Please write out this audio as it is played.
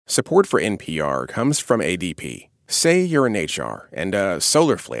Support for NPR comes from ADP. Say you're in HR and a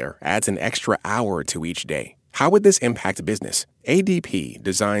solar flare adds an extra hour to each day. How would this impact business? ADP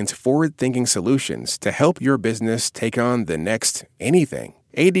designs forward-thinking solutions to help your business take on the next anything.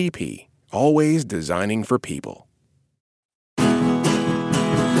 ADP, always designing for people.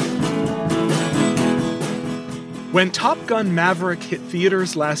 When Top Gun Maverick hit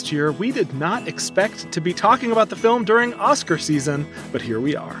theaters last year, we did not expect to be talking about the film during Oscar season, but here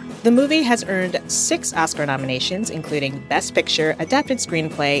we are. The movie has earned 6 Oscar nominations, including Best Picture, Adapted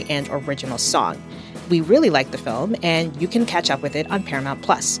Screenplay, and Original Song. We really like the film, and you can catch up with it on Paramount+.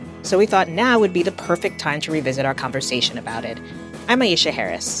 So we thought now would be the perfect time to revisit our conversation about it. I'm Aisha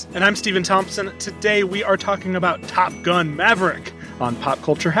Harris. And I'm Stephen Thompson. Today we are talking about Top Gun Maverick on Pop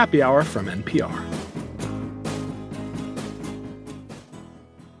Culture Happy Hour from NPR.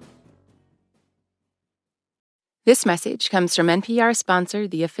 This message comes from NPR sponsor,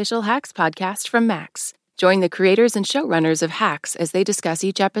 the official Hacks podcast from Max. Join the creators and showrunners of Hacks as they discuss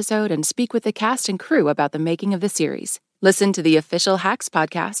each episode and speak with the cast and crew about the making of the series. Listen to the official Hacks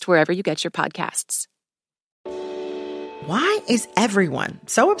podcast wherever you get your podcasts. Why is everyone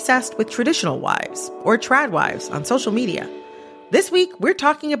so obsessed with traditional wives or trad wives on social media? This week, we're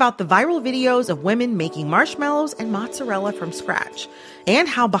talking about the viral videos of women making marshmallows and mozzarella from scratch, and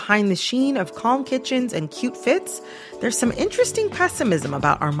how behind the sheen of calm kitchens and cute fits, there's some interesting pessimism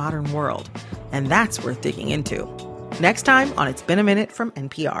about our modern world. And that's worth digging into. Next time on It's Been a Minute from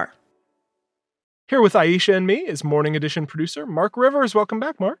NPR. Here with Aisha and me is Morning Edition producer Mark Rivers. Welcome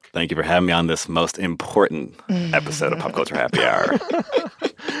back, Mark. Thank you for having me on this most important episode of Pop Culture Happy Hour.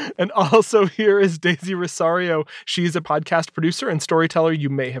 And also here is Daisy Rosario. She's a podcast producer and storyteller you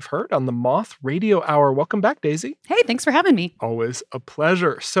may have heard on the Moth Radio Hour. Welcome back, Daisy. Hey, thanks for having me. Always a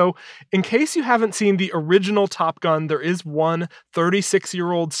pleasure. So in case you haven't seen the original Top Gun, there is one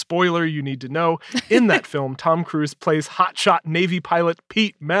 36-year-old spoiler you need to know. In that film, Tom Cruise plays hotshot Navy pilot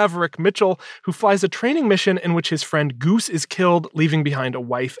Pete Maverick Mitchell, who flies a training mission in which his friend Goose is killed, leaving behind a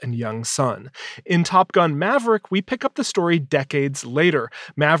wife and young son. In Top Gun Maverick, we pick up the story decades later.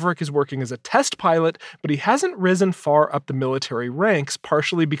 Maverick is working as a test pilot, but he hasn't risen far up the military ranks,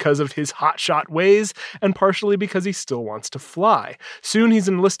 partially because of his hotshot ways and partially because he still wants to fly. Soon he's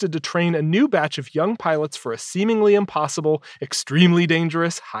enlisted to train a new batch of young pilots for a seemingly impossible, extremely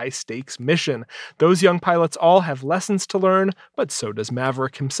dangerous, high-stakes mission. Those young pilots all have lessons to learn, but so does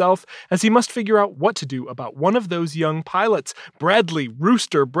Maverick himself, as he must figure out what to do about one of those young pilots, Bradley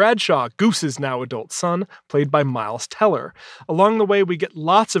Rooster Bradshaw, Goose's now adult son, played by Miles Teller. Along the way, we get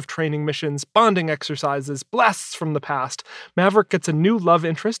lots of training missions, bonding exercises, blasts from the past. Maverick gets a new love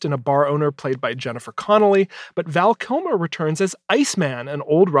interest in a bar owner played by Jennifer Connelly, but Val Kilmer returns as Iceman, an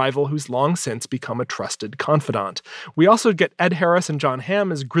old rival who's long since become a trusted confidant. We also get Ed Harris and John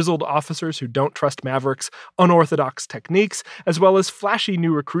Hamm as grizzled officers who don't trust Maverick's unorthodox techniques, as well as flashy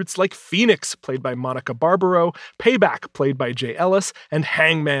new recruits like Phoenix, played by Monica Barbaro, Payback, played by Jay Ellis, and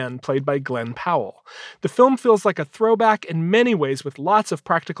Hangman, played by Glenn Powell. The film feels like a throwback in many ways, with lots of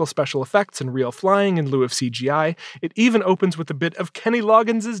practical special effects and real flying in lieu of CGI. It even opens with a bit of Kenny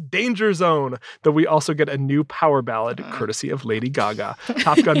Loggins' Danger Zone, though we also get a new power ballad courtesy of Lady Gaga.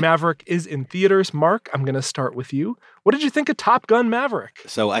 Top Gun Maverick is in theaters. Mark, I'm going to start with you. What did you think of Top Gun Maverick?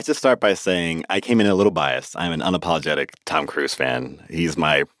 So I just start by saying I came in a little biased. I'm an unapologetic Tom Cruise fan. He's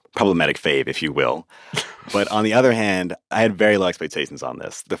my problematic fave, if you will. But on the other hand, I had very low expectations on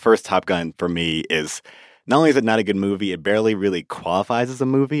this. The first Top Gun for me is, not only is it not a good movie, it barely really qualifies as a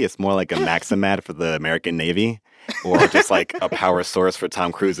movie. It's more like a Maximat for the American Navy, or just like a power source for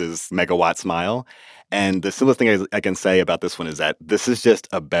Tom Cruise's megawatt smile. And the simplest thing I can say about this one is that this is just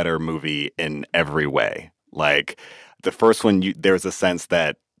a better movie in every way. Like, the first one, there was a sense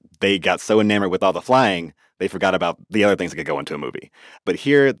that they got so enamored with all the flying, they forgot about the other things that could go into a movie. But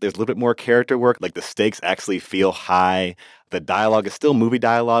here, there's a little bit more character work. Like, the stakes actually feel high. The dialogue is still movie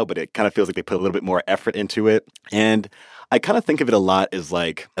dialogue, but it kind of feels like they put a little bit more effort into it. And I kind of think of it a lot as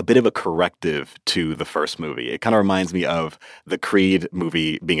like a bit of a corrective to the first movie. It kind of reminds me of the Creed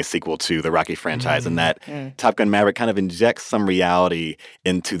movie being a sequel to the Rocky franchise, and that Top Gun Maverick kind of injects some reality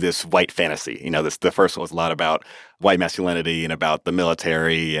into this white fantasy. You know, the first one was a lot about white masculinity and about the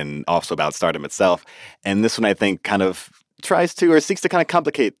military and also about stardom itself. And this one, I think, kind of tries to, or seeks to kind of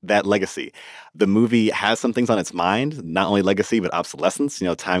complicate that legacy. The movie has some things on its mind, not only legacy, but obsolescence,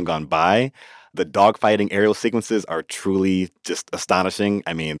 time gone by. The dogfighting aerial sequences are truly just astonishing.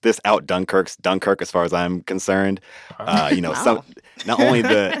 I mean, this out Dunkirk's Dunkirk as far as I'm concerned. Wow. not only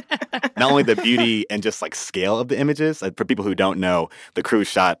the beauty and just like scale of the images. For people who don't know, the crew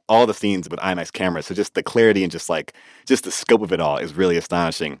shot all the scenes with IMAX cameras, so just the clarity and just the scope of it all is really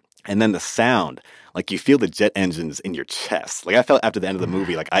astonishing. And then the sound, like you feel the jet engines in your chest. Like I felt after the end of the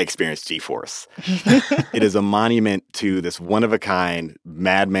movie, like I experienced G-force. It is a monument to this one-of-a-kind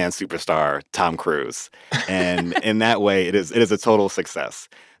madman superstar, Tom Cruise. And in that way, it is a total success.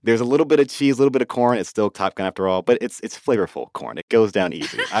 There's a little bit of cheese, a little bit of corn. It's still Top Gun after all, but it's flavorful corn. It goes down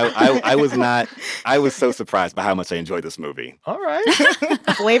easy. I was so surprised by how much I enjoyed this movie. All right.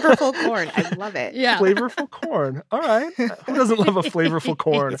 Flavorful corn. I love it. Yeah. Flavorful corn. All right. Who doesn't love a flavorful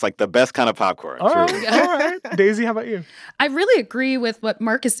corn? It's like the best kind of popcorn. All right. Truly. All right. Daisy, how about you? I really agree with what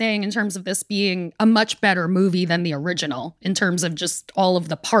Mark is saying in terms of this being a much better movie than the original in terms of just all of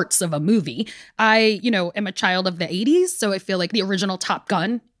the parts of a movie. I, am a child of the 80s, so I feel like the original Top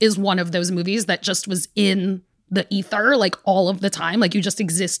Gun is one of those movies that just was in the ether like all of the time. Like you just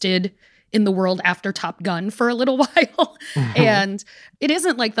existed in the world after Top Gun for a little while. And it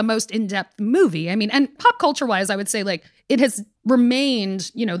isn't like the most in-depth movie. I mean, and pop culture wise, I would say like it has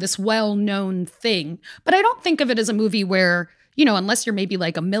remained, this well-known thing. But I don't think of it as a movie where, unless you're maybe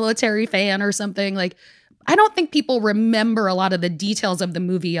like a military fan or something, like I don't think people remember a lot of the details of the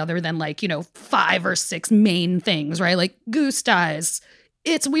movie other than like, 5 or 6 main things, right? Like goose dies.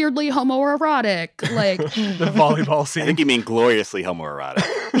 It's weirdly homoerotic, like the volleyball scene. I think you mean gloriously homoerotic.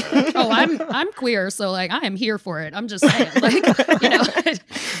 Oh, I'm queer, so like I am here for it. I'm just saying, like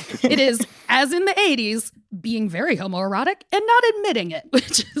it is as in the 80s, being very homoerotic and not admitting it,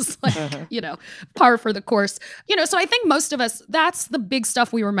 which is like par for the course. So I think most of us, that's the big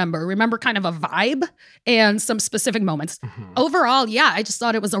stuff we remember. Remember kind of a vibe and some specific moments. Overall, yeah, I just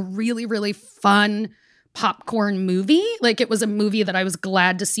thought it was a really, really fun popcorn movie. Like it was a movie that I was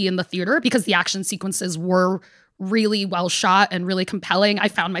glad to see in the theater because the action sequences were really well shot and really compelling. I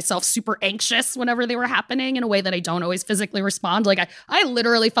found myself super anxious whenever they were happening in a way that I don't always physically respond. Like I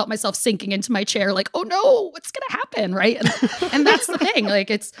literally felt myself sinking into my chair like, oh no, what's going to happen? Right. And that's the thing. Like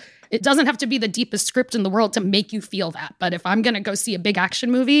it doesn't have to be the deepest script in the world to make you feel that. But if I'm going to go see a big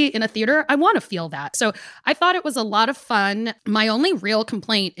action movie in a theater, I want to feel that. So I thought it was a lot of fun. My only real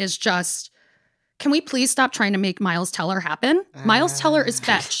complaint is just, can we please stop trying to make Miles Teller happen? Miles Teller is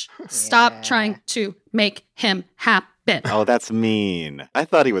fetch. Stop trying to make him happen. Oh, that's mean. I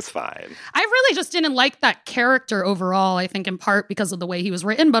thought he was fine. I really just didn't like that character overall, I think in part because of the way he was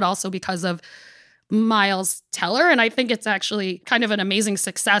written, but also because of Miles Teller. And I think it's actually kind of an amazing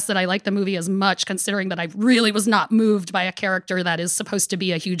success that I like the movie as much, considering that I really was not moved by a character that is supposed to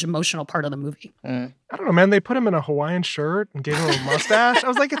be a huge emotional part of the movie. I don't know, man. They put him in a Hawaiian shirt and gave him a mustache. I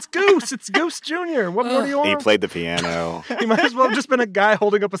was like, it's Goose. It's Goose Jr. What more do you want? He played the piano. He might as well have just been a guy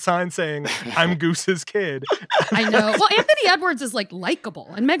holding up a sign saying, I'm Goose's kid. I know. Well, Anthony Edwards is like likable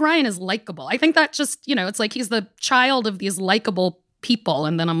and Meg Ryan is likable. I think that just, it's like he's the child of these likable people.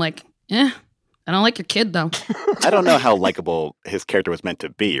 And then I'm like, I don't like your kid, though. I don't know how likable his character was meant to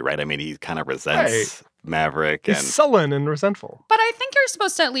be, right? I mean, he kind of resents Maverick. He's sullen and resentful. But I think you're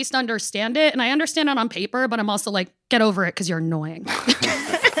supposed to at least understand it. And I understand it on paper, but I'm also like, get over it because you're annoying.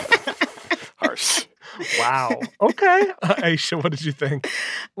 Harsh. Wow. Okay. Aisha, what did you think?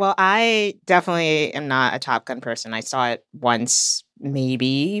 Well, I definitely am not a Top Gun person. I saw it once,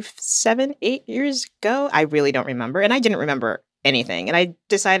 maybe 7, 8 years ago. I really don't remember. And I didn't remember anything. And I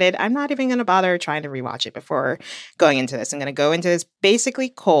decided I'm not even going to bother trying to rewatch it before going into this. I'm going to go into this basically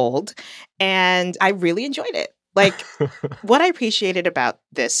cold. And I really enjoyed it. Like, what I appreciated about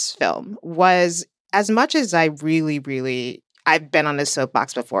this film was, as much as I really, I've been on this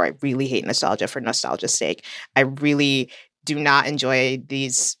soapbox before, I really hate nostalgia for nostalgia's sake. I really do not enjoy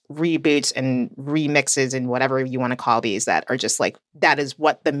these reboots and remixes and whatever you want to call these that are just like, that is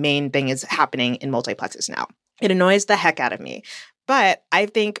what the main thing is happening in multiplexes now. It annoys the heck out of me. But I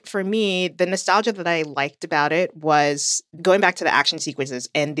think for me, the nostalgia that I liked about it was going back to the action sequences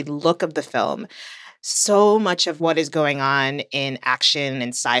and the look of the film. So much of what is going on in action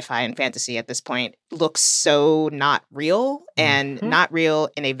and sci-fi and fantasy at this point looks so not real and not real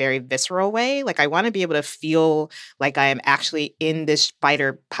in a very visceral way. Like I want to be able to feel like I am actually in this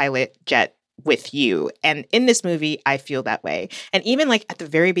fighter pilot jet with you. And in this movie, I feel that way. And even like at the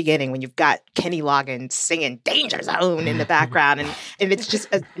very beginning, when you've got Kenny Loggins singing Danger Zone in the background, and it's just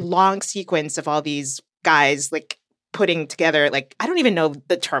a long sequence of all these guys like putting together, like, I don't even know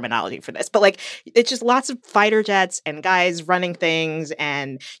the terminology for this, but like, it's just lots of fighter jets and guys running things.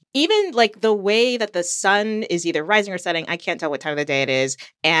 And even like the way that the sun is either rising or setting, I can't tell what time of the day it is.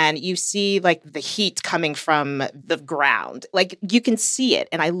 And you see like the heat coming from the ground. Like you can see it.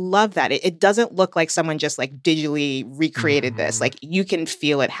 And I love that. It doesn't look like someone just like digitally recreated this. Like you can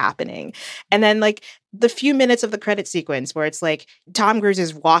feel it happening. And then like the few minutes of the credit sequence where it's like Tom Cruise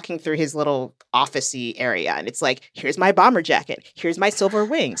is walking through his little office-y area and it's like, here's my bomber jacket, here's my silver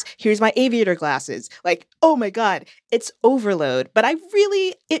wings, here's my aviator glasses. Like, oh my God, it's overload. But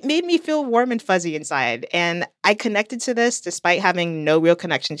it made me feel warm and fuzzy inside. And I connected to this despite having no real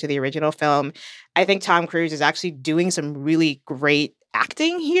connection to the original film. I think Tom Cruise is actually doing some really great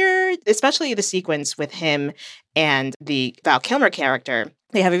acting here, especially the sequence with him and the Val Kilmer character.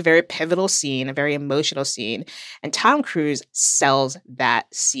 They have a very pivotal scene, a very emotional scene, and Tom Cruise sells that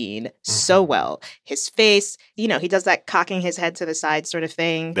scene so well. His face, he does that cocking his head to the side sort of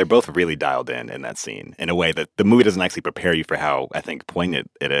thing. They're both really dialed in that scene in a way that the movie doesn't actually prepare you for how, I think, poignant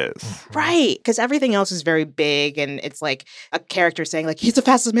it is. Right, because everything else is very big, and it's like a character saying, like, he's the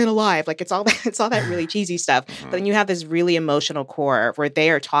fastest man alive. Like, it's all that really cheesy stuff. But then you have this really emotional core where they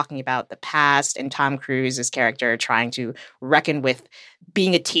are talking about the past and Tom Cruise's character trying to reckon with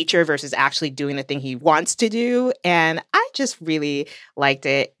being a teacher versus actually doing the thing he wants to do. And I just really liked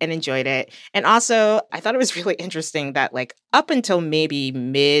it and enjoyed it. And also, I thought it was really interesting that like up until maybe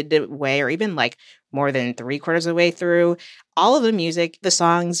midway or even like more than 3/4 of the way through, all of the music, the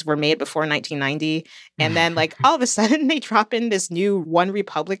songs were made before 1990. And then like all of a sudden they drop in this new One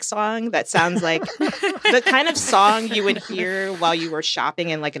Republic song that sounds like the kind of song you would hear while you were shopping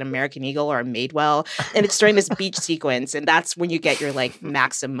in like an American Eagle or a Madewell. And it's during this beach sequence. And that's when you get your like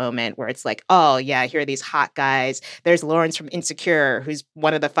Maxim moment where it's like, oh yeah, here are these hot guys. There's Lawrence from Insecure, who's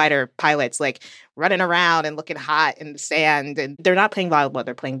one of the fighter pilots, like running around and looking hot in the sand. And they're not playing volleyball,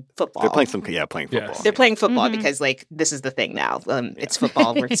 they're playing football. They're playing playing football. Yes. They're playing football because like this is the thing now. It's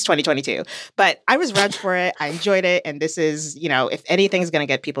football. It's 2022. But I was revved for it. I enjoyed it. And this is, if anything's going to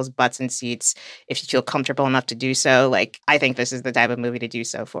get people's butts in seats, if you feel comfortable enough to do so, like I think this is the type of movie to do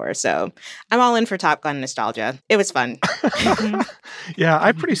so for. So I'm all in for Top Gun nostalgia. It was fun. Yeah,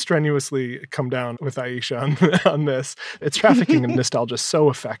 I pretty strenuously come down with Aisha on this. It's trafficking in nostalgia so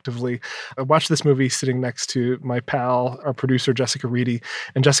effectively. I watched this movie sitting next to my pal, our producer, Jessica Reedy,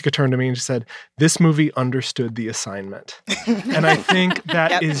 and Jessica turned to me and she said, this movie understood the assignment. And I think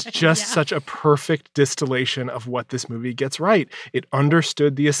that is just such a perfect distillation of what this movie gets right. It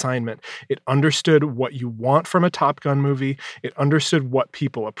understood the assignment. It understood what you want from a Top Gun movie. It understood what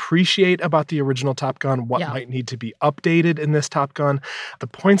people appreciate about the original Top Gun, what might need to be updated in this Top Gun. The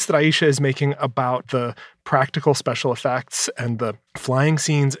points that Aisha is making about the practical special effects and the flying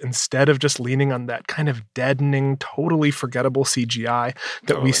scenes, instead of just leaning on that kind of deadening, totally forgettable CGI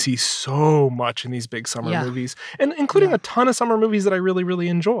that we see so much in these big summer movies, and including a ton of summer movies that I really, really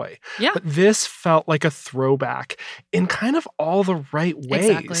enjoy. Yeah. But this felt like a throwback in kind of all the right ways.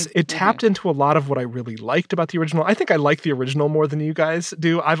 Exactly. It tapped into a lot of what I really liked about the original. I think I like the original more than you guys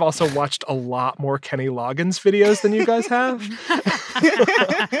do. I've also watched a lot more Kenny Loggins videos than you guys have.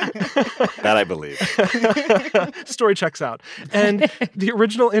 That I believe. Story checks out. And the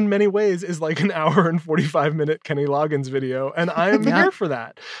original in many ways is like an hour and 45-minute Kenny Loggins video. And I'm here for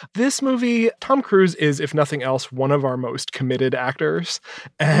that. This movie, Tom Cruise is, if nothing else, one of our most committed actors.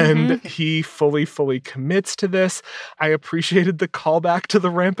 And he fully commits to this. I appreciated the callback to the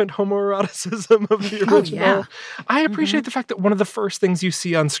rampant homoeroticism of the original. I appreciate the fact that one of the first things you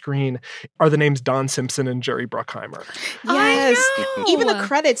see on screen are the names Don Simpson and Jerry Bruckheimer. Yes. Even the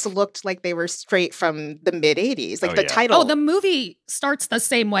credits looked like they were straight from the mid-'80s. Like the title. Oh, the movie starts the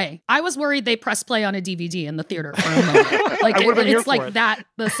same way. I was worried they pressed play on a DVD in the theater for a moment. Like it's like that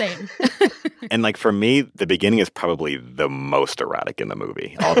the same. And like for me, the beginning is probably the most erotic in the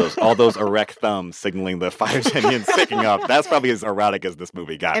movie. All those erect thumbs signaling the fighter engines picking up. That's probably as erotic as this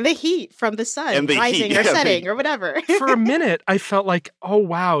movie got. And the heat from the sun rising or setting or whatever. For a minute, I felt like, oh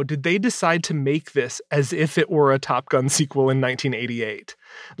wow, did they decide to make this as if it were a Top Gun sequel in 1988?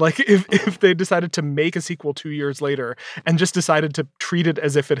 Like if they decided to make a sequel 2 years later and just decided to treat it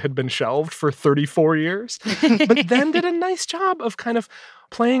as if it had been shelved for 34 years, but then did a nice job of kind of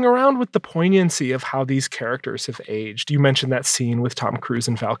playing around with the poignancy of how these characters have aged. You mentioned that scene with Tom Cruise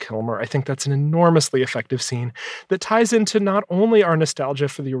and Val Kilmer. I think that's an enormously effective scene that ties into not only our nostalgia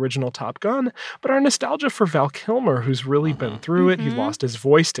for the original Top Gun, but our nostalgia for Val Kilmer, who's really been through it. He lost his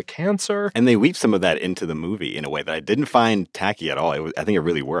voice to cancer. And they weave some of that into the movie in a way that I didn't find tacky at all. I think it it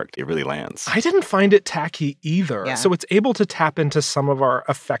really worked. It really lands. I didn't find it tacky either. Yeah. So it's able to tap into some of our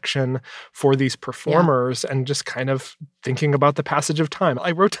affection for these performers and just kind of thinking about the passage of time.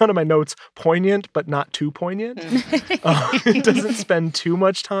 I wrote down in my notes, poignant, but not too poignant. It doesn't spend too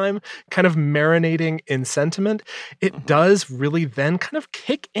much time kind of marinating in sentiment. It does really then kind of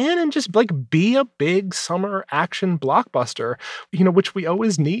kick in and just like be a big summer action blockbuster, which we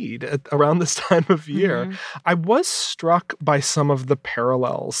always need around this time of year. I was struck by some of the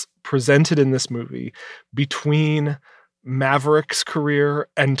parallels presented in this movie between Maverick's career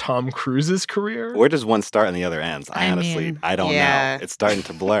and Tom Cruise's career. Where does one start and the other ends? I don't yeah. know. It's starting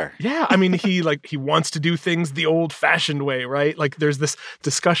to blur. Yeah, I mean, he wants to do things the old-fashioned way, right? Like there's this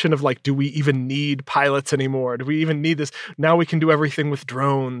discussion of like, do we even need pilots anymore? Do we even need this? Now we can do everything with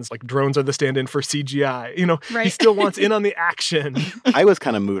drones. Like drones are the stand-in for CGI. He still wants in on the action. I was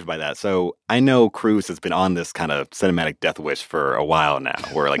kind of moved by that. So I know Cruise has been on this kind of cinematic death wish for a while now,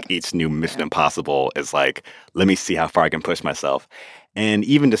 where like each new Mission Impossible is like, let me see how far I can push myself. And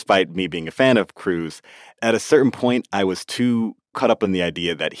even despite me being a fan of Cruise, at a certain point, I was too caught up in the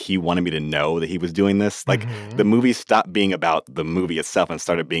idea that he wanted me to know that he was doing this. Like the movie stopped being about the movie itself and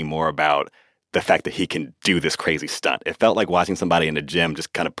started being more about the fact that he can do this crazy stunt. It felt like watching somebody in the gym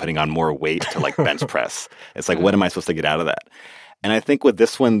just kind of putting on more weight to like bench press. It's like, what am I supposed to get out of that? And I think with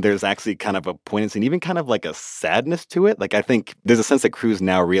this one, there's actually kind of a poignancy and even kind of like a sadness to it. Like I think there's a sense that Cruise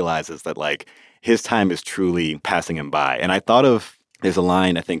now realizes that like his time is truly passing him by. And I thought of, there's a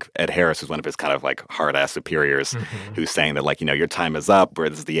line, I think Ed Harris, who's one of his kind of like hard-ass superiors, who's saying that like, your time is up, or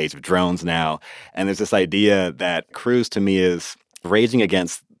this is the age of drones now. And there's this idea that Cruise to me is raging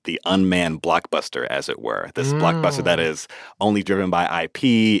against the unmanned blockbuster, as it were. This blockbuster that is only driven by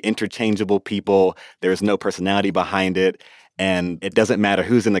IP, interchangeable people, there's no personality behind it, and it doesn't matter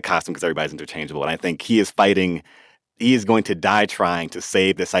who's in the costume because everybody's interchangeable. And I think he is going to die trying to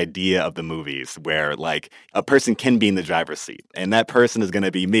save this idea of the movies where like a person can be in the driver's seat and that person is going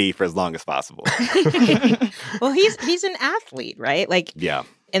to be me for as long as possible. Well, he's an athlete, right? Like, yeah.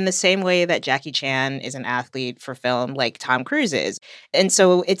 In the same way that Jackie Chan is an athlete for film, like Tom Cruise is. And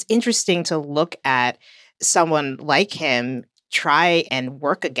so it's interesting to look at someone like him try and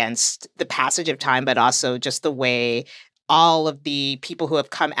work against the passage of time, but also just the way all of the people who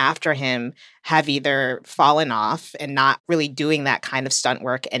have come after him have either fallen off and not really doing that kind of stunt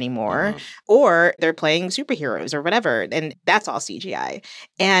work anymore, or they're playing superheroes or whatever. And that's all CGI.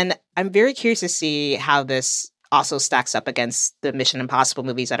 And I'm very curious to see how this also stacks up against the Mission Impossible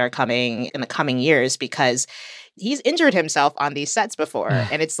movies that are coming in the coming years, because he's injured himself on these sets before.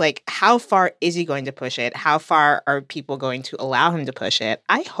 And it's like, how far is he going to push it? How far are people going to allow him to push it?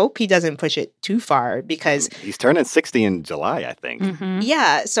 I hope he doesn't push it too far, because he's turning 60 in July, I think.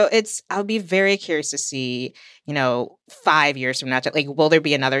 Yeah. So I'll be very curious to see, 5 years from now, like, will there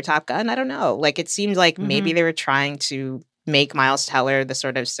be another Top Gun? I don't know. Like, it seems like maybe they were trying to make Miles Teller the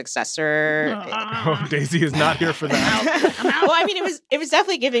sort of successor. Oh, Daisy is not here for that. Well, I mean, it was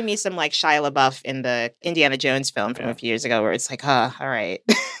definitely giving me some like Shia LaBeouf in the Indiana Jones film from a few years ago, where it's like, all right.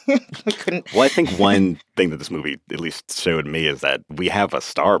 Well, I think one thing that this movie at least showed me is that we have a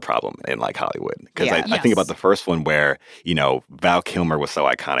star problem in like Hollywood. Because I think about the first one where, Val Kilmer was so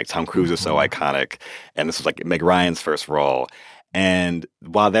iconic, Tom Cruise was so iconic, and this was like Meg Ryan's first role. And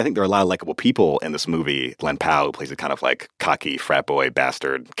while I think there are a lot of likable people in this movie, Glenn Powell, who plays a kind of like cocky frat boy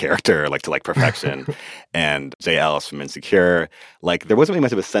bastard character, like to like perfection, and Jay Ellis from Insecure, like there wasn't really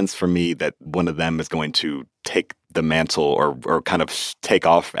much of a sense for me that one of them is going to take the mantle or kind of take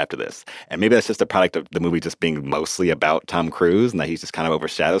off after this. And maybe that's just a product of the movie just being mostly about Tom Cruise and that he's just kind of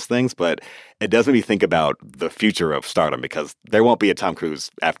overshadows things. But it does make me think about the future of stardom, because there won't be a Tom Cruise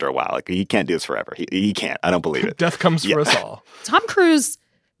after a while. Like he can't do this forever. He can't. I don't believe it. Death comes for us all. Tom Cruise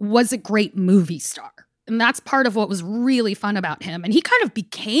was a great movie star. And that's part of what was really fun about him. And he kind of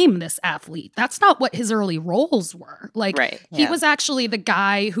became this athlete. That's not what his early roles were. Like, he was actually the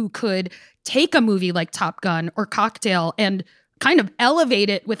guy who could take a movie like Top Gun or Cocktail and kind of elevate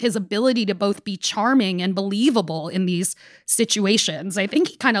it with his ability to both be charming and believable in these situations. I think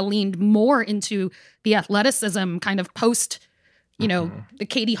he kind of leaned more into the athleticism kind of post, the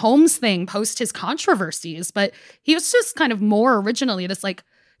Katie Holmes thing, post his controversies. But he was just kind of more originally this like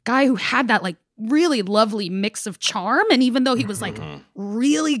guy who had that like really lovely mix of charm. And even though he was like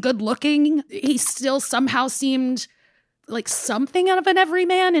really good looking, he still somehow seemed like something out of an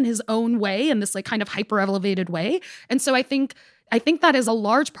everyman in his own way, in this like kind of hyper elevated way. And so I think that is a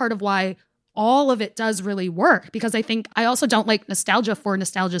large part of why all of it does really work, because I think I also don't like nostalgia for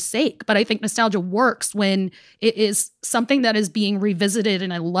nostalgia's sake, but I think nostalgia works when it is something that is being revisited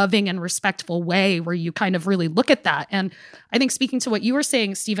in a loving and respectful way where you kind of really look at that. And I think speaking to what you were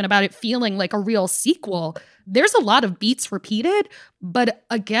saying, Stephen, about it feeling like a real sequel, there's a lot of beats repeated, but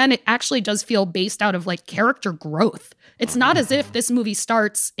again, it actually does feel based out of like character growth. It's not as if this movie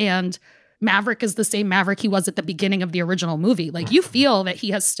starts and Maverick is the same Maverick he was at the beginning of the original movie. Like, you feel that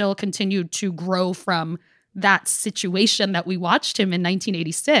he has still continued to grow from that situation that we watched him in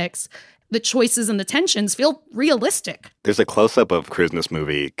 1986. The choices and the tensions feel realistic. There's a close-up of Cruise in this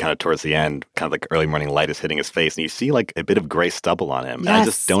movie kind of towards the end, kind of like early morning light is hitting his face, and you see like a bit of gray stubble on him. Yes. And I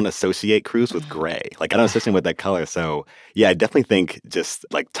just don't associate Cruise with gray. Like, I don't associate him with that color. So, yeah, I definitely think just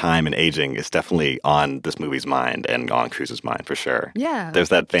like time and aging is definitely on this movie's mind and on Cruise's mind for sure. Yeah. There's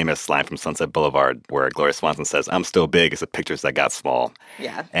that famous line from Sunset Boulevard where Gloria Swanson says, "I'm still big, it's the pictures that got small."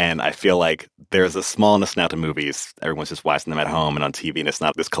 Yeah. And I feel like there's a smallness now to movies. Everyone's just watching them at home and on TV, and it's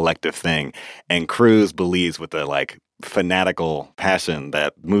not this collective thing. And Cruise believes with the like fanatical passion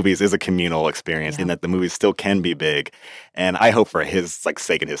that movies is a communal experience and that the movies still can be big. And I hope for his like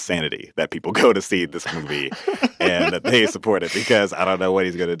sake and his sanity that people go to see this movie and that they support it, because I don't know what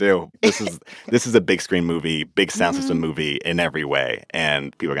he's going to do. This is a big screen movie, big sound system movie in every way.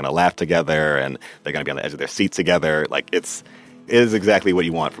 And people are going to laugh together and they're going to be on the edge of their seat together. Like, it is exactly what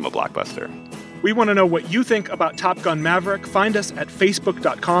you want from a blockbuster. We want to know what you think about Top Gun Maverick. Find us at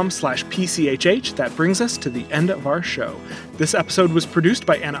facebook.com/PCHH. That brings us to the end of our show. This episode was produced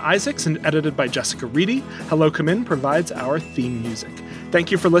by Anna Isaacs and edited by Jessica Reedy. Hello Come In provides our theme music.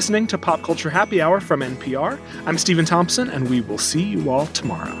 Thank you for listening to Pop Culture Happy Hour from NPR. I'm Stephen Thompson, and we will see you all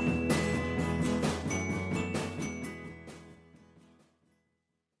tomorrow.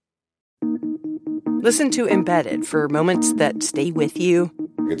 Listen to Embedded for moments that stay with you.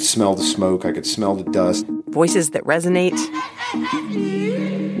 I could smell the smoke. I could smell the dust. Voices that resonate.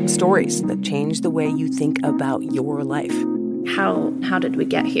 Stories that change the way you think about your life. How did we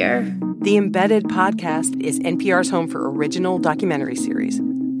get here? The Embedded podcast is NPR's home for original documentary series.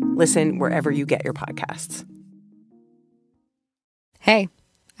 Listen wherever you get your podcasts. Hey,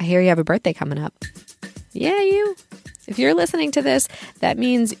 I hear you have a birthday coming up. Yeah, you. If you're listening to this, that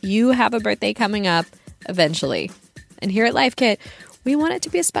means you have a birthday coming up eventually. And here at Life Kit, we want it to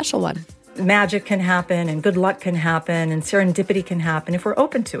be a special one. Magic can happen and good luck can happen and serendipity can happen if we're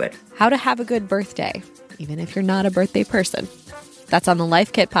open to it. How to have a good birthday, even if you're not a birthday person. That's on the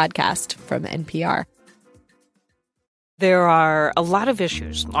Life Kit podcast from NPR. There are a lot of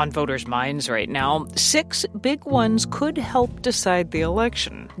issues on voters' minds right now. 6 big ones could help decide the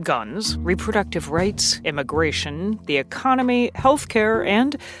election: guns, reproductive rights, immigration, the economy, healthcare,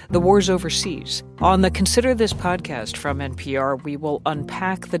 and the wars overseas. On the Consider This podcast from NPR, we will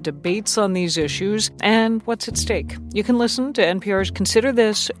unpack the debates on these issues and what's at stake. You can listen to NPR's Consider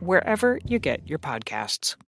This wherever you get your podcasts.